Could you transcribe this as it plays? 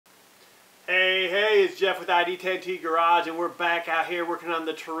Hey, it's Jeff with ID10T Garage, and we're back out here working on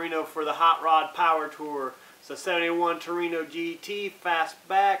the Torino for the Hot Rod Power Tour. It's a 71 Torino GT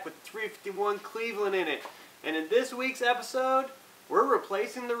fastback with 351 Cleveland in it. And in this week's episode, we're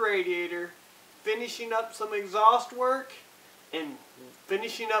replacing the radiator, finishing up some exhaust work, and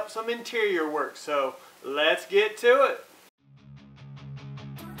finishing up some interior work. So let's get to it.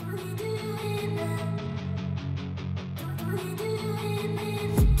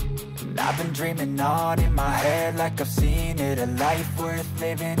 I've been dreaming on in my head like I've seen it. A life worth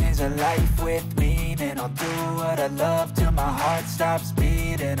living is a life with meaning. I'll do what I love till my heart stops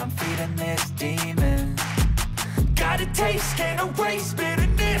beating. I'm feeding this demon. Got a taste, can't erase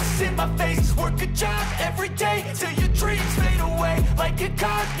bitterness in my face. Work a job every day till your dreams fade away. Like a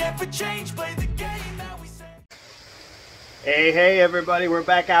card, never change, play the game that we say. Hey everybody, we're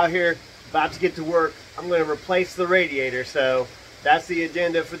back out here about to get to work. I'm going to replace the radiator, so that's the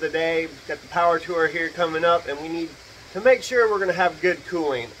agenda for the day. We've got the power tour here coming up, and we need to make sure we're going to have good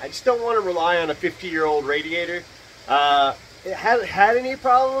cooling. I just don't want to rely on a 50-year-old radiator. It hasn't had any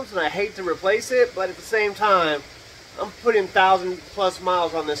problems, and I hate to replace it, but at the same time, I'm putting 1,000+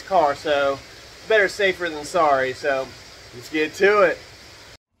 miles on this car, so better safer than sorry. So let's get to it.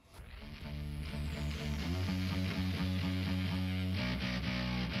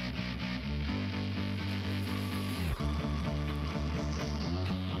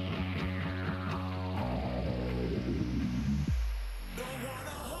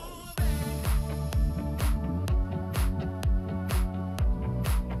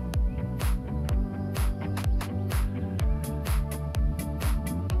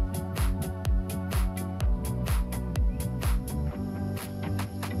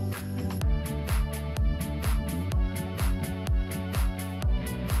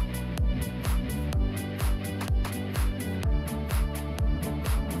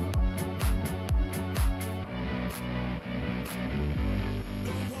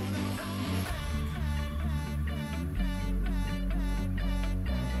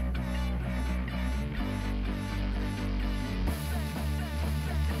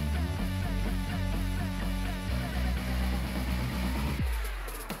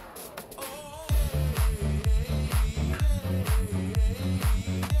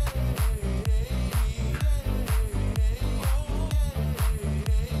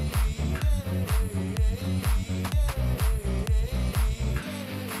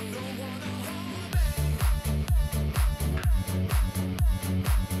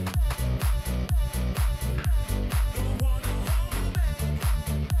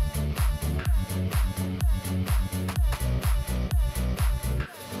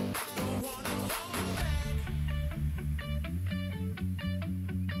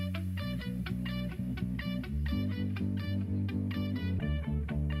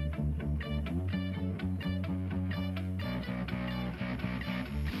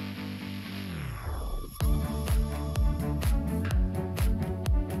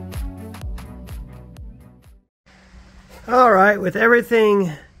 Alright, with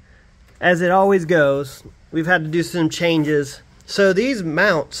everything as it always goes, we've had to do some changes. So these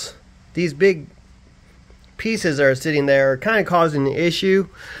mounts, these big pieces that are sitting there are kind of causing an issue,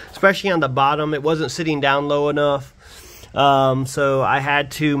 especially on the bottom. It wasn't sitting down low enough, so I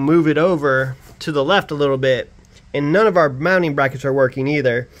had to move it over to the left a little bit, and none of our mounting brackets are working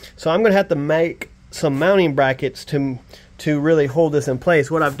either. So I'm going to have to make some mounting brackets to really hold this in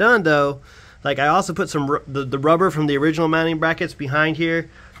place. What I've done though, like I also put some the rubber from the original mounting brackets behind here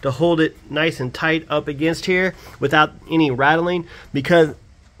to hold it nice and tight up against here without any rattling, because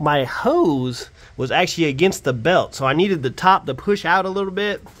my hose was actually against the belt, so I needed the top to push out a little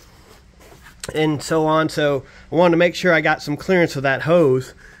bit and so on. So I wanted to make sure I got some clearance of that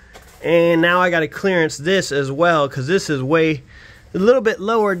hose, and now I got to clearance this as well, because this is way a little bit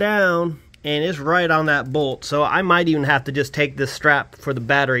lower down and it's right on that bolt. So I might even have to just take this strap for the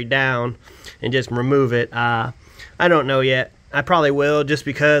battery down and just remove it. I don't know yet. I probably will, just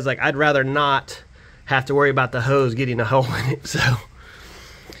because like I'd rather not have to worry about the hose getting a hole in it. So,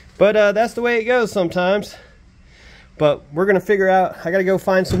 but that's the way it goes sometimes. But we're gonna figure out. I gotta go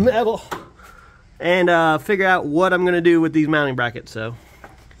find some metal and figure out what I'm gonna do with these mounting brackets. So,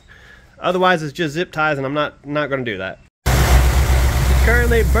 otherwise it's just zip ties, and I'm not gonna do that.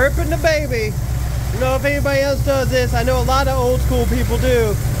 Currently burping the baby. I don't know if anybody else does this. I know a lot of old school people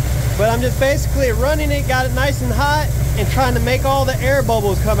do. But I'm just basically running it, got it nice and hot, and trying to make all the air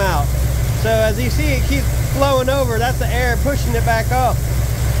bubbles come out. So as you see, it keeps flowing over. That's the air pushing it back up.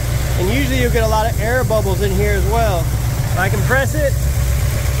 And usually you'll get a lot of air bubbles in here as well. If I can press it,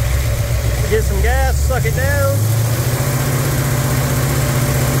 get some gas, suck it down.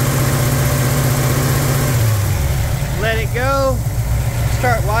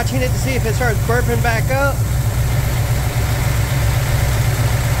 watching it to see if it starts burping back up.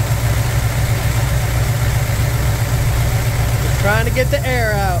 Just trying to get the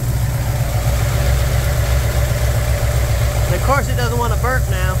air out. And of course it doesn't want to burp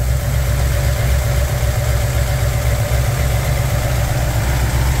now.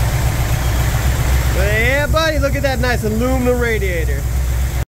 But yeah, buddy, look at that nice aluminum radiator.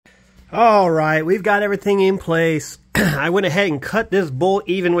 Alright, we've got everything in place. I went ahead and cut this bolt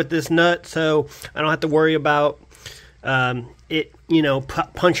even with this nut, so I don't have to worry about it, you know,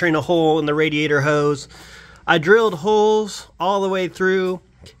 puncturing a hole in the radiator hose. I drilled holes all the way through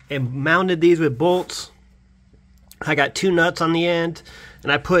and mounted these with bolts. I got 2 nuts on the end,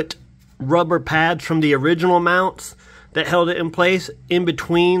 and I put rubber pads from the original mounts that held it in place in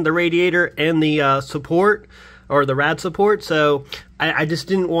between the radiator and the support, or the rad support. So I just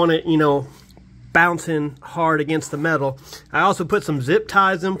didn't want it, you know, bouncing hard against the metal. I also put some zip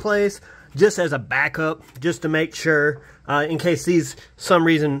ties in place just as a backup, just to make sure, in case these some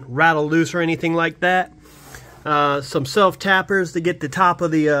reason rattle loose or anything like that. Some self tappers to get the top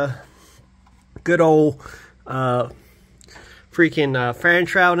of the good old freaking fan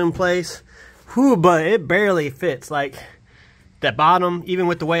shroud in place. Whew, but it barely fits. Like that bottom, even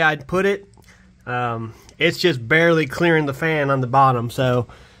with the way I'd put it, it's just barely clearing the fan on the bottom. So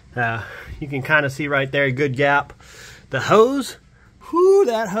you can kind of see right there, a good gap. The hose, whew,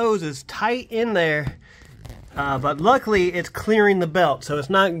 that hose is tight in there. But luckily it's clearing the belt, so it's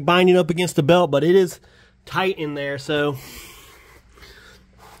not binding up against the belt, but it is tight in there. So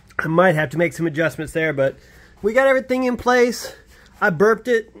I might have to make some adjustments there, but we got everything in place. I burped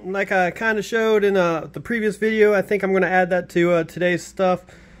it like I kind of showed in the previous video. I think I'm going to add that to today's stuff.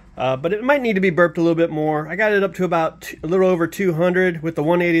 But it might need to be burped a little bit more. I got it up to about a little over 200 with the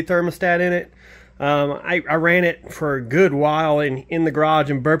 180 thermostat in it. I ran it for a good while in the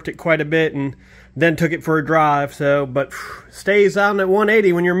garage and burped it quite a bit, and then took it for a drive. So, but stays on at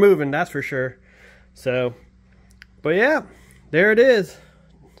 180 when you're moving, that's for sure. So, but yeah, there it is.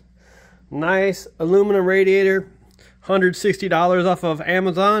 Nice aluminum radiator, $160 off of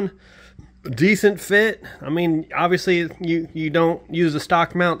Amazon. Decent fit. I mean, obviously you don't use the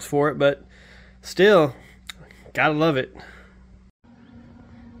stock mounts for it, but still, gotta love it.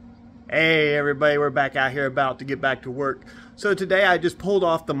 Hey everybody, we're back out here about to get back to work. So today I just pulled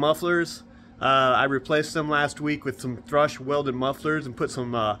off the mufflers. I replaced them last week with some thrush welded mufflers and put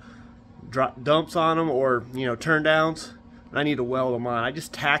some dumps on them, or, you know, turn downs. I need to weld them on. I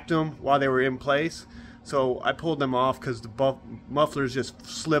just tacked them while they were in place. So I pulled them off because the mufflers just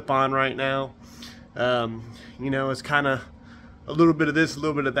slip on right now. You know, it's kind of a little bit of this, a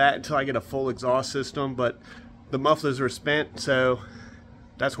little bit of that until I get a full exhaust system. But the mufflers were spent, so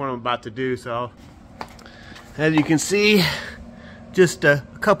that's what I'm about to do. So as you can see, just a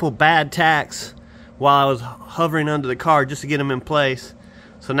couple bad tacks while I was hovering under the car just to get them in place.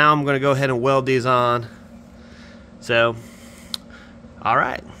 So now I'm going to go ahead and weld these on. So, all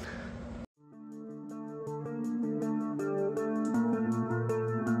right.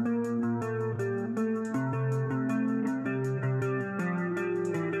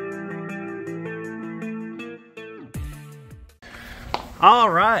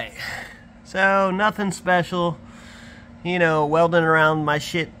 Alright, so nothing special, you know, welding around my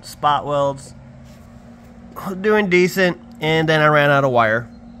shit spot welds, doing decent, and then I ran out of wire.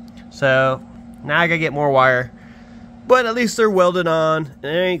 So now I gotta get more wire, but at least they're welded on, they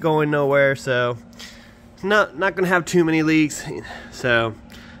ain't going nowhere, so not gonna have too many leaks. So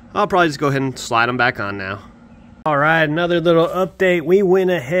I'll probably just go ahead and slide them back on now. Alright, another little update. We went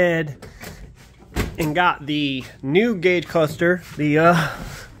ahead and got the new gauge cluster.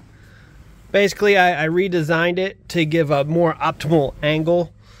 Basically I redesigned it to give a more optimal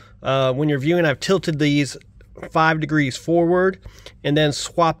angle when you're viewing. I've tilted these 5 degrees forward and then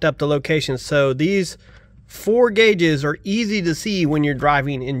swapped up the locations, so these 4 gauges are easy to see when you're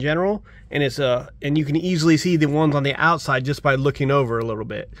driving in general, and it's and you can easily see the ones on the outside just by looking over a little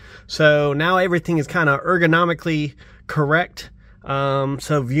bit. So now everything is kind of ergonomically correct,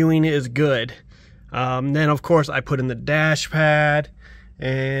 so viewing is good. Then of course I put in the dash pad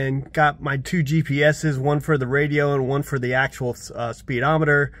and got my 2 GPSs, one for the radio and one for the actual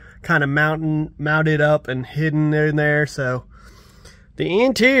speedometer, kind of mounted up and hidden in there. So the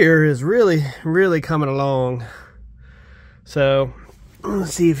interior is really coming along. So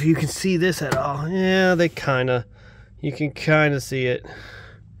let's see if you can see this at all. Yeah, you can kind of see it.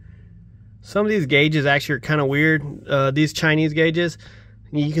 Some of these gauges actually are kind of weird. These Chinese gauges,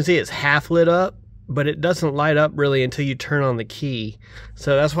 you can see it's half lit up, but it doesn't light up really until you turn on the key.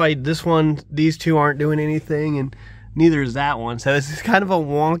 So that's why these two aren't doing anything, and neither is that one. So it's kind of a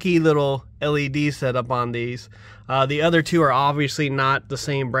wonky little LED setup on these. The other two are obviously not the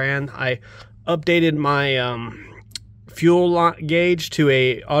same brand. I updated my fuel gauge to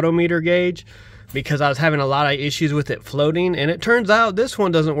a odometer gauge because I was having a lot of issues with it floating, and it turns out this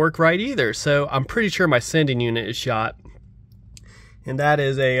one doesn't work right either. So I'm pretty sure my sending unit is shot, and that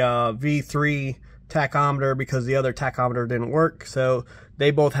is a V3 tachometer because the other tachometer didn't work. So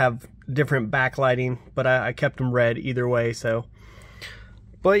they both have different backlighting, but I kept them red either way. So,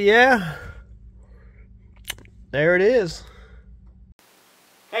 but yeah, there it is.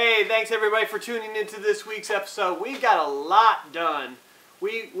 Hey, thanks everybody for tuning into this week's episode. We got a lot done.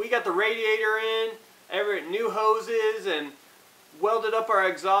 We got the radiator in, new hoses, and welded up our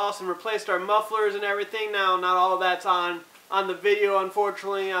exhaust and replaced our mufflers and everything. Now, not all of that's on the video,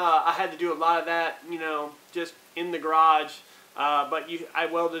 unfortunately. I had to do a lot of that, you know, just in the garage. But I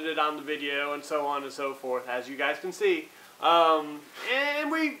welded it on the video and so on and so forth, as you guys can see.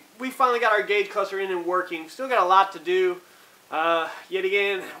 And we finally got our gauge cluster in and working. Still got a lot to do. Yet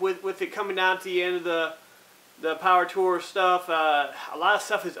again, with it coming down to the end of the power tour stuff, a lot of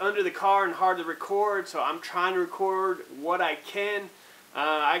stuff is under the car and hard to record, so I'm trying to record what I can.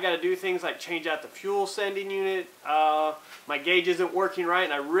 I got to do things like change out the fuel sending unit. My gauge isn't working right,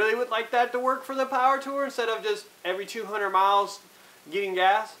 and I really would like that to work for the power tour instead of just every 200 miles getting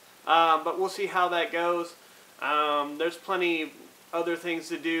gas. But we'll see how that goes. There's plenty other things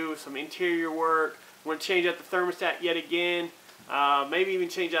to do, some interior work. I'm going to change out the thermostat yet again. Maybe even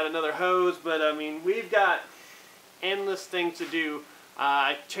change out another hose, but I mean, we've got endless things to do.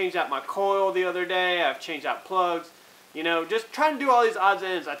 I changed out my coil the other day. I've changed out plugs. You know, just trying to do all these odds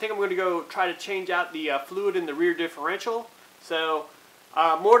and ends. I think I'm going to go try to change out the fluid in the rear differential. So,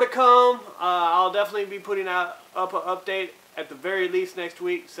 more to come. I'll definitely be putting up an update at the very least next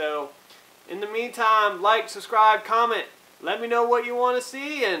week. So, in the meantime, like, subscribe, comment. Let me know what you want to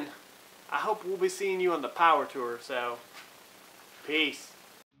see, and I hope we'll be seeing you on the power tour. So, peace.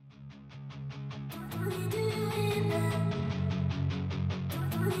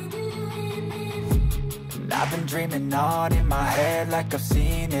 I've been dreaming on in my head like I've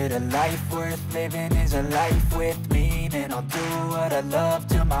seen it. A life worth living is a life with meaning. I'll do what I love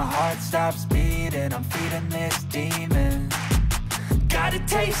till my heart stops beating. I'm feeding this demon. Got a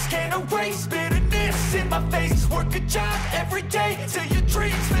taste, can't erase bitterness in my face. Work a job every day till your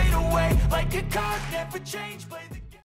dreams fade away. Like a card, never change.